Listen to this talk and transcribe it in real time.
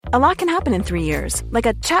A lot can happen in 3 years, like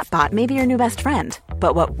a chatbot may be your new best friend.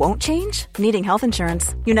 But what won't change? Needing health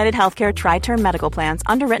insurance. United Healthcare Tri-Term Medical Plans,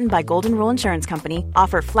 underwritten by Golden Rule Insurance Company,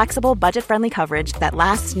 offer flexible, budget-friendly coverage that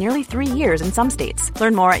lasts nearly 3 years in some states.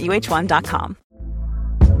 Learn more at uh1.com.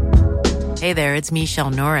 Hey there, it's Michelle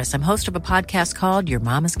Norris. I'm host of a podcast called Your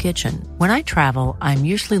Mama's Kitchen. When I travel, I'm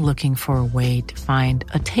usually looking for a way to find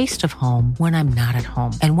a taste of home when I'm not at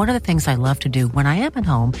home. And one of the things I love to do when I am at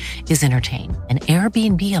home is entertain. And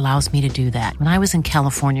Airbnb allows me to do that. When I was in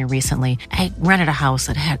California recently, I rented a house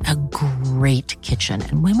that had a great kitchen.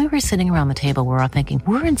 And when we were sitting around the table, we were all thinking,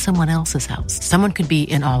 we're in someone else's house. Someone could be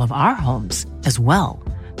in all of our homes as well.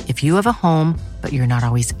 If you have a home, but you're not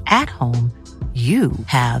always at home, you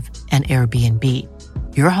have an Airbnb.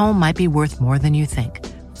 Your home might be worth more than you think.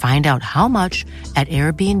 Find out how much at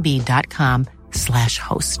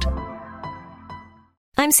airbnb.com/host.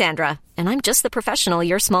 I'm Sandra, and I'm just the professional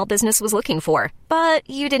your small business was looking for. But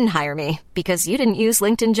you didn't hire me because you didn't use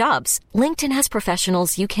LinkedIn Jobs. LinkedIn has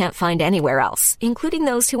professionals you can't find anywhere else, including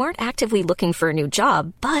those who aren't actively looking for a new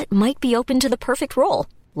job, but might be open to the perfect role,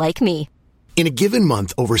 like me. In a given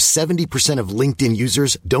month, over 70% of LinkedIn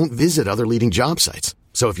users don't visit other leading job sites.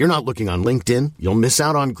 So if you're not looking on LinkedIn, you'll miss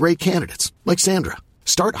out on great candidates like Sandra.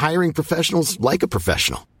 Start hiring professionals like a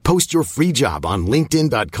professional. Post your free job on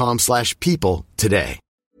linkedin.com/people today.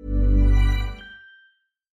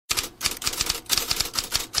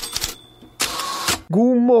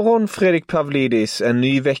 God morgon Fredrik Pavlidis, en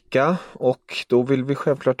ny vecka och då vill vi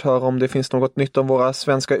självklart höra om det finns något nytt om våra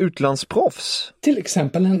svenska utlandsproffs. Till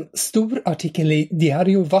exempel en stor artikel i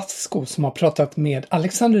Diario Vasco som har pratat med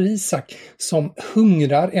Alexander Isak som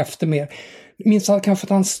hungrar efter mer. Minns att kanske att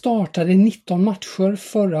han startade 19 matcher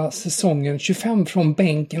förra säsongen, 25 från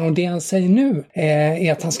bänken, och det han säger nu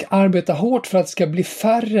är att han ska arbeta hårt för att det ska bli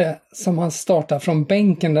färre som han startar från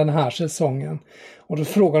bänken den här säsongen. Och då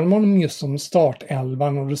frågar de honom just om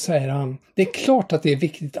startelvan och då säger han: det är klart att det är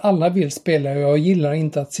viktigt, alla vill spela och jag gillar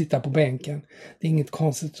inte att sitta på bänken. Det är inget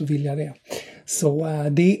konstigt att vilja det. Så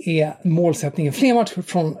det är målsättningen. Fler matcher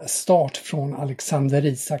från start från Alexander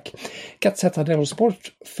Isak. Gazzetta dello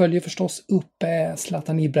Sport följer förstås upp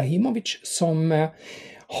Zlatan Ibrahimovic som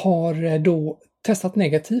har då testat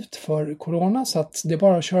negativt för corona, så att det är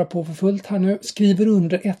bara att köra på för fullt här nu. Skriver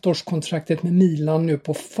under ettårskontraktet med Milan nu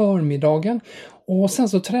på förmiddagen. Och sen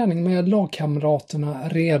så träning med lagkamraterna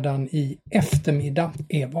redan i eftermiddag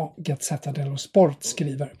är vad Gazzetta dello Sport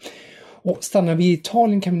skriver. Och stannar vi i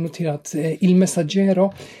Italien kan vi notera att Il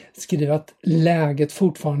Messaggero skriver att läget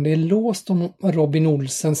fortfarande är låst om Robin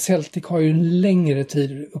Olsen. Celtic har ju en längre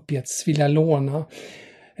tid uppgetts vilja låna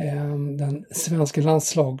den svenska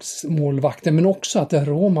landslagsmålvakten, men också att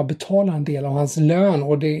Roma betalar en del av hans lön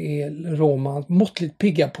och det är Roma måttligt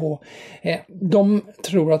pigga på. De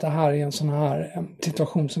tror att det här är en sån här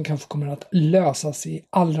situation som kanske kommer att lösas i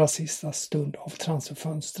allra sista stund av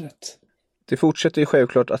transferfönstret. Det fortsätter ju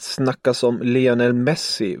självklart att snackas om Lionel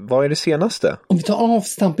Messi. Vad är det senaste? Om vi tar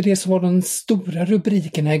avstamp i det så var den stora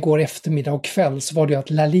rubriken igår eftermiddag och kväll så var det att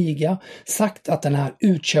La Liga sagt att den här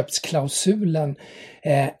utköpsklausulen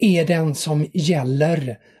är den som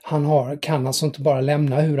gäller. Han kan alltså inte bara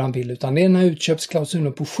lämna hur han vill utan det är den här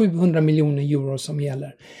utköpsklausulen på 700 miljoner euro som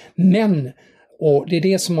gäller. Men, och det är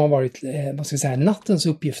det som har varit nattens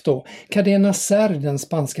uppgift då. Cadena Ser, den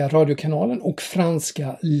spanska radiokanalen, och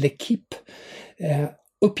franska L'Equipe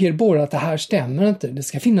uppger båda att det här stämmer inte. Det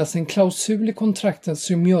ska finnas en klausul i kontraktet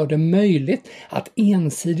som gör det möjligt att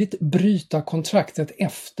ensidigt bryta kontraktet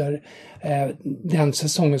efter den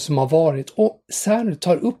säsongen som har varit. Och Ser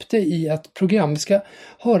tar upp det i ett program. Vi ska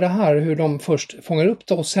höra här hur de först fångar upp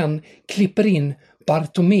det och sen klipper in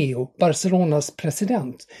Bartomeu, Barcelonas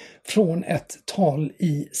president, från ett tal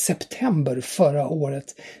i september förra året.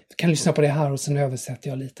 Vi kan lyssna på det här och sen översätter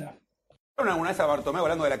jag lite. ¿Alguna vez a Bartomeu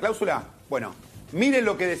hablando de la cláusula? Bueno, miren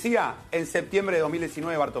lo que decía en septiembre de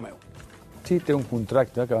 2019 Bartomeu. Sí, té un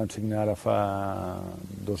contracte que van signar ara fa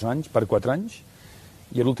 2 anys, per 4 anys,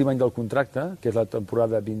 i a l'últim any del contracte, que és la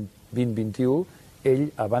temporada 2021,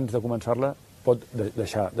 ell, abans de començar-la, pot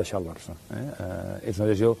deixar el Barça. És una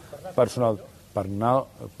decisió personal per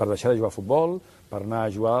deixar de jugar a futbol, per anar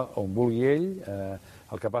a jugar on vulgui ell.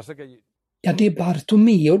 El que passa que... Ja, det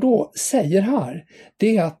Bartomeu då säger här,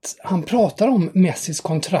 det är att han pratar om Messis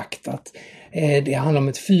kontrakt, att det handlar om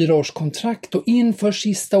ett 4-årskontrakt och inför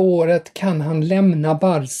sista året kan han lämna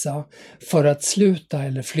Barca för att sluta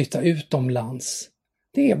eller flytta utomlands.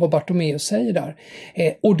 Det är vad Bartomeu säger där.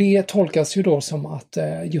 Och det tolkas ju då som att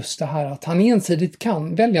just det här att han ensidigt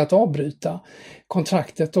kan välja att avbryta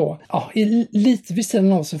kontraktet då. Ja, lite vid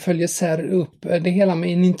sidan av så följer Ser upp det hela med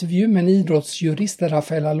en intervju med en idrottsjurist,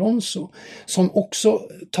 Rafael Alonso, som också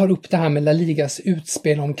tar upp det här med La Ligas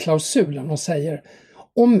utspel om klausulen och säger: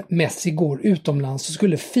 om Messi går utomlands så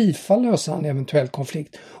skulle FIFA lösa en eventuell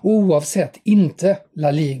konflikt, oavsett inte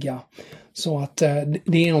La Liga. Så att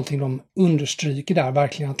det är någonting de understryker där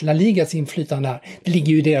verkligen, att La Ligas inflytande där, det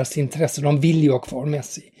ligger ju i deras intresse. De vill ju ha kvar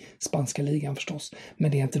Messi, spanska ligan förstås,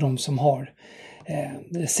 men det är inte de som har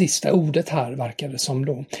det sista ordet här, verkar det som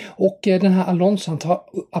då. Och den här Alonso tar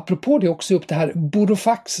apropå det också upp det här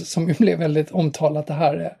Burofax som ju blev väldigt omtalat, det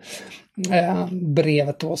här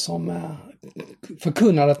brevet då som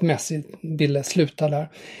förkunnade att Messi ville sluta där.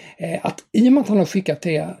 Att i och med att han har skickat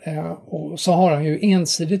det och så har han ju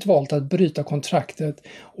ensidigt valt att bryta kontraktet,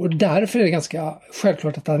 och därför är det ganska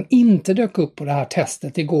självklart att han inte dök upp på det här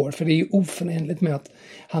testet igår, för det är ju oförenligt med att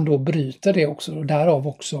han då bryter det också, och därav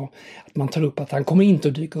också att man tar upp att han kommer inte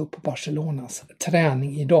att dyka upp på Barcelonas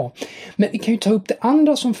träning idag. Men vi kan ju ta upp det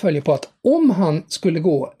andra som följer på, att om han skulle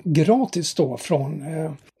gå gratis då från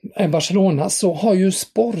Barcelona, så har ju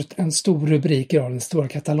Sport en stor rubrik i den stora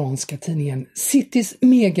katalanska tidningen: Citys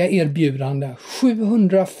mega erbjudande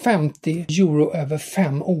 750 euro över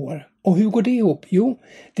 5 år. Och hur går det ihop? Jo,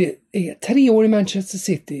 det är 3 år i Manchester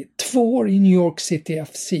City, 2 år i New York City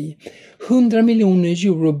FC, 100 miljoner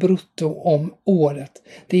euro brutto om året.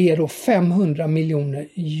 Det är då 500 miljoner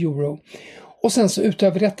euro. Och sen så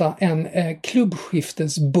utöver detta en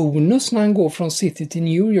klubbskiftesbonus när han går från City till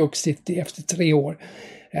New York City efter 3 år.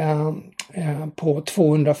 På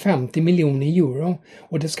 250 miljoner euro,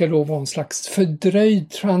 och det ska då vara en slags fördröjd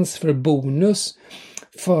transferbonus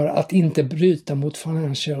för att inte bryta mot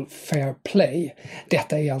Financial Fair Play.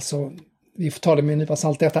 Detta är alltså, vi får ta det med en nypa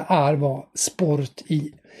salt, detta är vad Sport i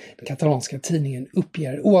den katalanska tidningen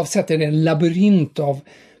uppger. Oavsett är det en labyrint av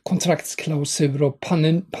kontraktsklausuler och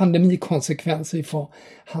pandemikonsekvenser vi får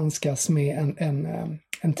handskas med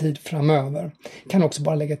en tid framöver. Kan också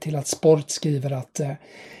bara lägga till att Sport skriver att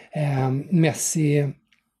Messi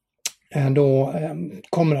då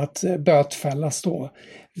kommer att bötfällas då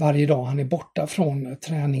varje dag han är borta från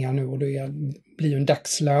träningar nu, och det blir ju en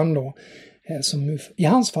dagslön då som i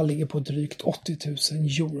hans fall ligger på drygt 80 000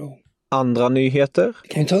 euro. Andra nyheter? Jag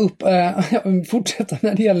kan ju ta upp, fortsätta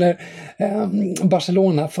när det gäller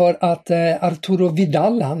Barcelona, för att Arturo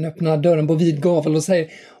Vidal, han öppnar dörren på vid gavel och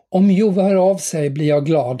säger: om Juve hör av sig blir jag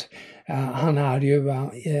glad. Han är ju,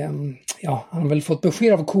 han har väl fått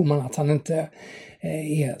besked av Koeman att han inte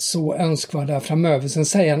är så önskvärd där framöver. Sen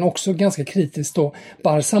säger han också ganska kritiskt då: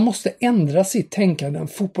 Barca måste ändra sitt tänkande.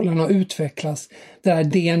 Fotbollen har utvecklats där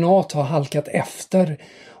DNA har halkat efter,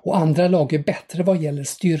 och andra lag är bättre vad gäller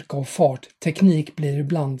styrka och fart. Teknik blir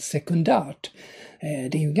ibland sekundärt.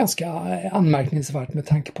 Det är ju ganska anmärkningsvärt med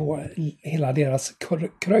tanke på hela deras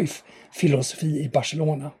Cruyff-filosofi i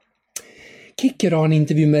Barcelona. Kicker har en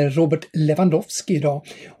intervju med Robert Lewandowski idag,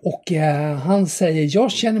 och han säger: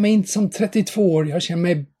 jag känner mig inte som 32 år, jag känner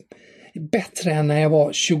mig bättre än när jag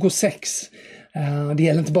var 26. Det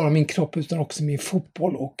gäller inte bara min kropp utan också min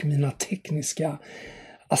fotboll och mina tekniska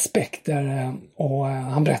aspekter, och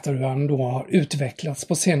han berättar hur han då har utvecklats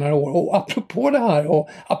på senare år. Och apropå det här och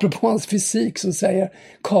apropå hans fysik så säger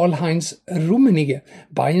Karl-Heinz Rummenigge,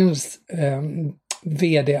 Bayerns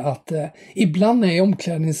vd, att ibland är jag i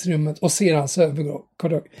omklädningsrummet och ser hans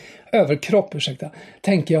överkropp,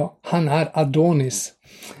 tänker jag, han är Adonis.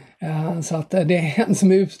 Så att det är en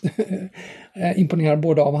som är imponerar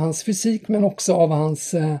både av hans fysik men också av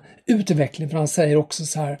hans utveckling, för han säger också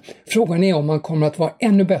så här: frågan är om han kommer att vara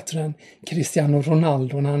ännu bättre än Cristiano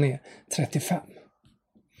Ronaldo när han är 35.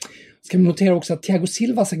 Ska vi notera också att Thiago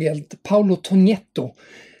Silvas agent Paulo Tonetto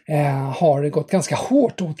har gått ganska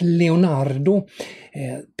hårt åt Leonardo,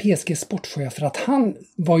 PSG sportchef, för att han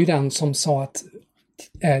var ju den som sa att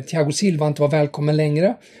Thiago Silva inte var välkommen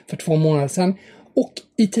längre för 2 månader sedan. Och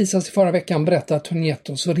i tisdags i förra veckan berättade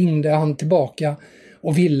Tonetto, så ringde han tillbaka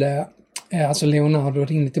och ville, alltså Leonardo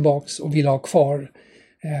ringde tillbaks och ville ha kvar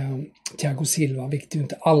Thiago Silva, vilket ju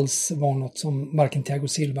inte alls var något som varken Thiago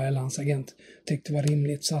Silva eller hans agent tyckte var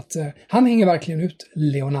rimligt. Så att han hänger verkligen ut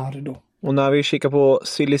Leonardo. Och när vi kikar på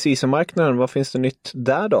silly season-marknaden, vad finns det nytt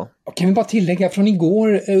där då? Kan vi bara tillägga från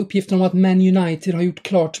igår uppgiften om att Man United har gjort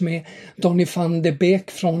klart med Donny van de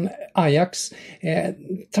Beek från Ajax.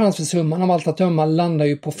 Transfersumman av allt att döma landar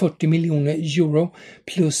ju på 40 miljoner euro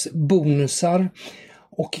plus bonusar,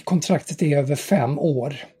 och kontraktet är över 5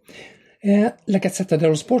 år. La Gazzetta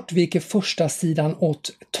dello Sport viker första sidan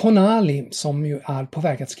åt Tonali som ju är på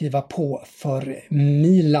väg att skriva på för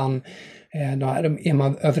Milan. Då är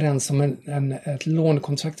man överens om ett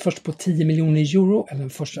lånekontrakt först på 10 miljoner euro, eller en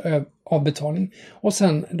första avbetalning, och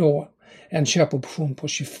sen då en köpoption på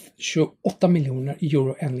 28 miljoner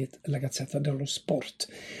euro enligt La Gazzetta dello Sport.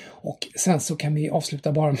 Och sen så kan vi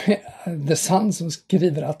avsluta bara med The Sun som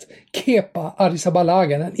skriver att Kepa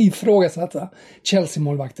Arrizabalaga, den ifrågasatta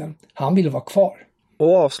Chelsea-målvakten, han vill vara kvar.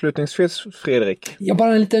 Och avslutningsvis, Fredrik. Jag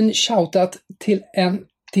bara en liten shoutout till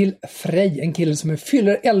Frej, en kille som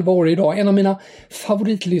fyller 11 år idag. En av mina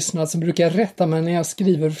favoritlyssnare som brukar rätta mig när jag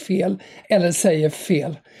skriver fel eller säger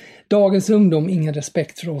fel. Dagens ungdom, ingen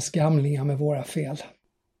respekt för oss gamlingar med våra fel.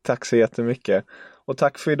 Tack så jättemycket. Och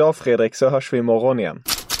tack för idag, Fredrik, så hörs vi imorgon igen.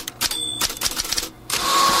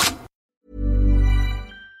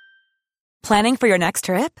 Planning for your next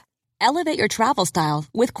trip? Elevate your travel style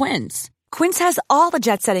with Quince. Quince has all the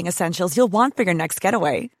jet-setting essentials you'll want for your next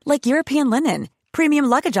getaway, like European linen, premium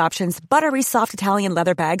luggage options, buttery soft Italian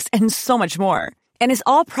leather bags, and so much more. And is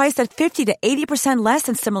all priced at 50 to 80% less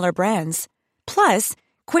than similar brands. Plus,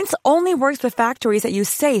 Quince only works with factories that use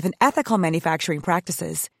safe and ethical manufacturing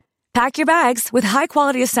practices. Pack your bags with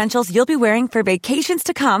high-quality essentials you'll be wearing for vacations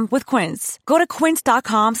to come with Quince. Go to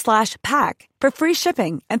quince.com/pack for free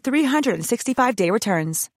shipping and 365-day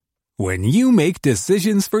returns. When you make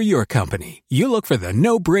decisions for your company, you look for the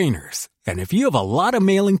no-brainers. And if you have a lot of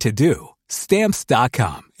mailing to do,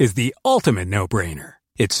 Stamps.com is the ultimate no-brainer.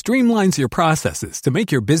 It streamlines your processes to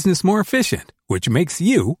make your business more efficient, which makes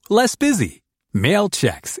you less busy. Mail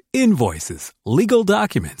checks, invoices, legal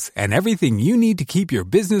documents, and everything you need to keep your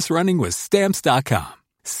business running with Stamps.com.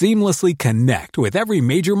 Seamlessly connect with every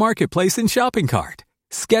major marketplace and shopping cart.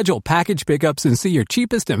 Schedule package pickups and see your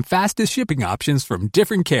cheapest and fastest shipping options from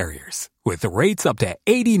different carriers. With rates up to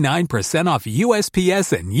 89% off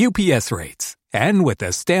USPS and UPS rates. And with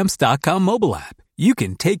the Stamps.com mobile app, you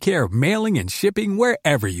can take care of mailing and shipping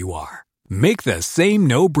wherever you are. Make the same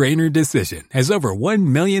no-brainer decision as over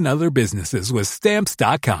 1 million other businesses with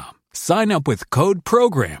Stamps.com. Sign up with code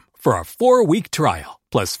PROGRAM for a 4-week trial,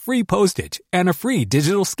 plus free postage and a free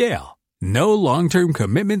digital scale. No long-term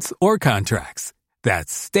commitments or contracts.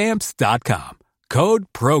 That's Stamps.com. Code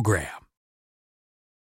PROGRAM.